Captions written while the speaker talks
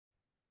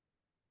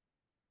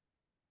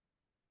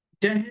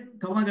Jai Hind,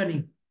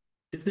 Kamagani.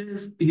 This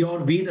is your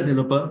Veer the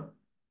developer.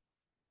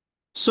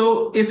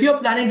 So, if you're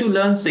planning to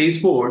learn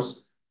Salesforce,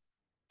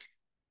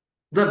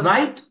 the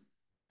right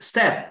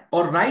step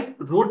or right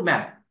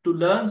roadmap to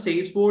learn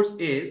Salesforce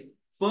is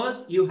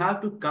first you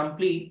have to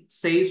complete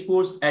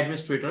Salesforce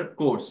Administrator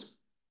course,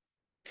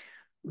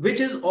 which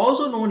is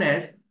also known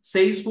as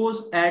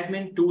Salesforce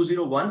Admin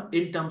 201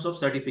 in terms of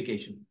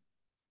certification.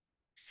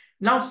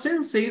 Now,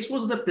 since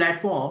Salesforce is a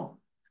platform,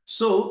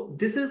 so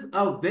this is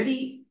a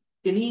very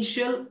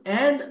initial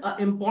and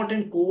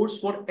important course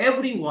for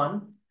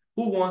everyone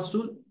who wants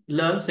to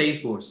learn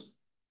Salesforce,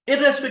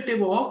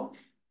 irrespective of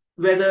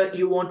whether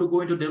you want to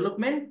go into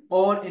development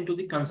or into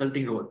the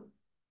consulting role.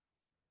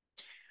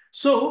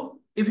 So,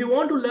 if you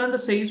want to learn the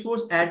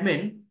Salesforce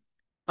admin,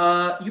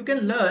 you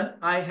can learn.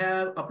 I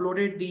have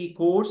uploaded the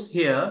course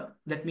here.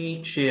 Let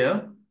me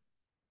share.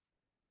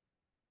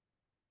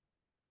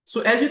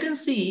 So, as you can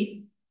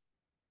see,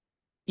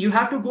 you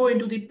have to go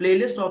into the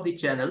playlist of the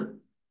channel,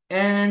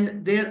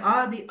 and there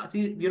are the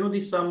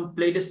some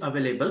playlists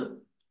available.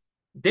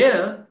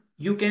 There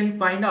you can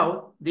find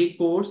out the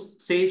course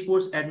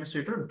Salesforce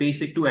Administrator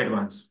Basic to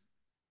Advanced.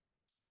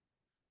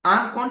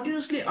 I'm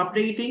continuously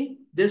updating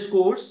this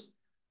course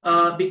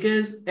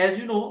because, as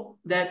you know,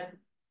 that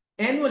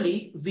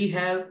annually we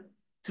have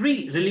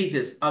 3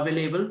 releases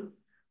available,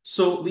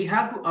 so we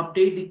have to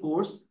update the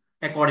course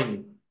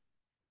accordingly.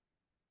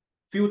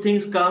 Few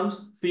things comes,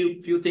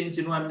 few things,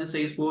 I'm in the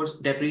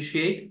Salesforce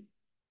depreciate.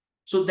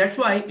 So that's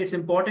why it's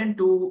important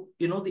to,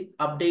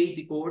 update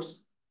the course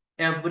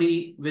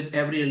with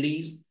every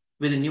release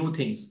with new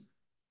things.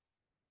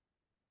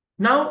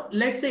 Now,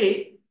 let's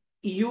say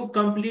you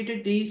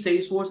completed the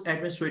Salesforce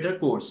Administrator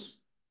course.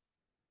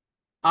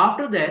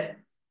 After that,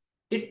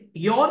 it's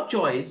your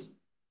choice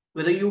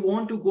whether you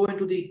want to go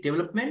into the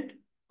development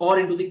or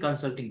into the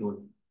consulting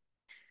role.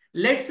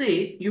 Let's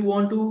say you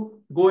want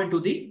to go into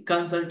the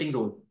consulting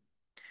role.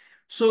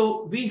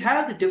 So we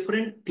have the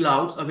different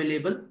clouds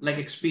available like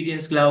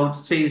Experience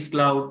Cloud, Sales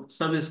Cloud,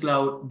 Service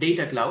Cloud,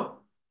 Data Cloud.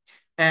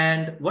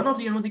 And one of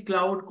the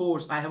cloud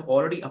course I have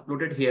already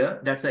uploaded here,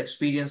 that's the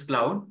Experience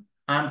Cloud.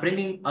 I'm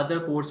bringing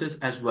other courses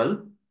as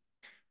well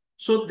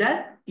so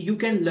that you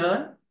can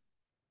learn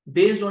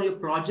based on your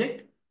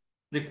project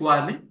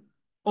requirement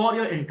or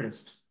your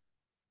interest.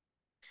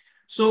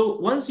 So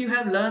once you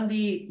have learned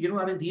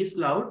these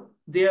cloud,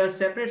 their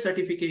separate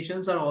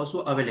certifications are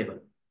also available.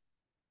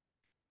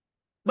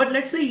 But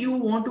let's say you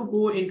want to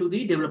go into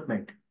the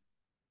development.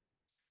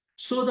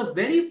 So the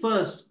very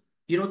first,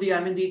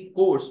 the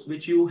course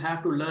which you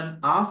have to learn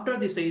after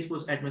the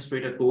Salesforce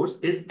Administrator course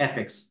is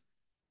Apex.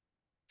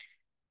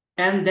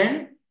 And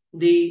then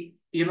the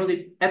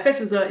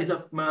Apex is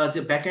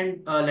the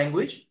backend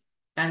language,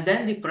 and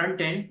then the front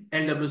end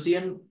LWC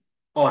and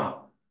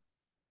Aura.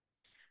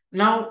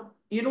 Now,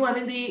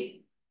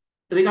 the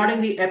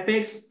regarding the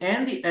Apex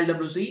and the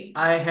LWC,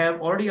 I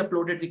have already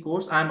uploaded the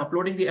course. I'm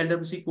uploading the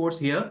LWC course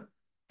here.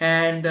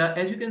 And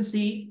as you can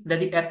see that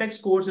the Apex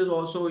course is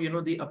also,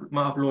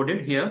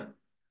 uploaded here.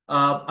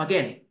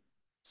 Again,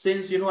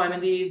 since, I'm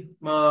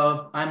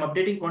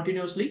updating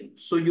continuously,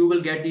 so you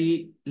will get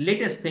the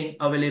latest thing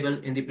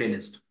available in the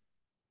playlist.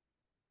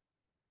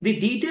 The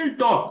detailed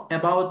talk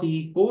about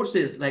the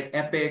courses like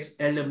Apex,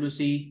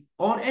 LWC,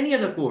 or any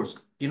other course,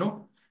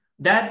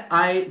 that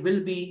I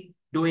will be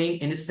doing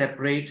in a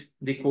separate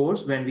the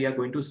course when we are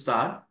going to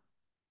start.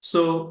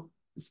 So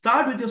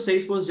start with your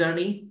Salesforce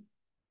journey.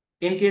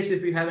 In case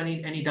if you have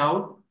any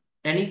doubt,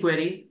 any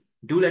query,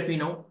 do let me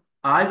know.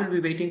 I will be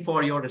waiting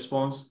for your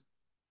response.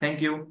 Thank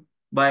you.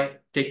 Bye.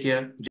 Take care.